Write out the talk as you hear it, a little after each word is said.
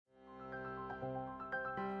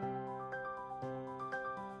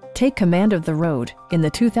Take command of the road in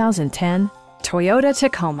the 2010 Toyota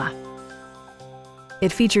Tacoma.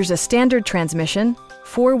 It features a standard transmission,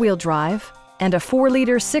 four-wheel drive, and a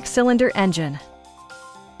 4-liter 6-cylinder engine.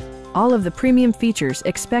 All of the premium features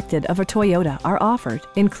expected of a Toyota are offered,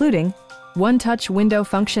 including one-touch window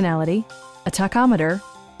functionality, a tachometer,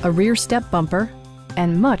 a rear step bumper,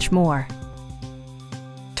 and much more.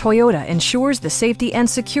 Toyota ensures the safety and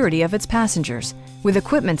security of its passengers with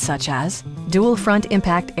equipment such as dual front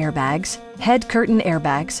impact airbags, head curtain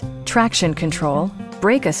airbags, traction control,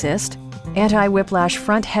 brake assist, anti-whiplash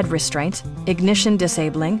front head restraints, ignition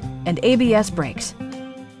disabling, and ABS brakes.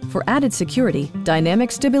 For added security,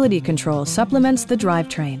 dynamic stability control supplements the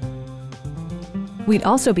drivetrain. We'd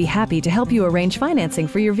also be happy to help you arrange financing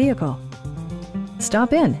for your vehicle.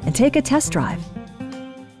 Stop in and take a test drive.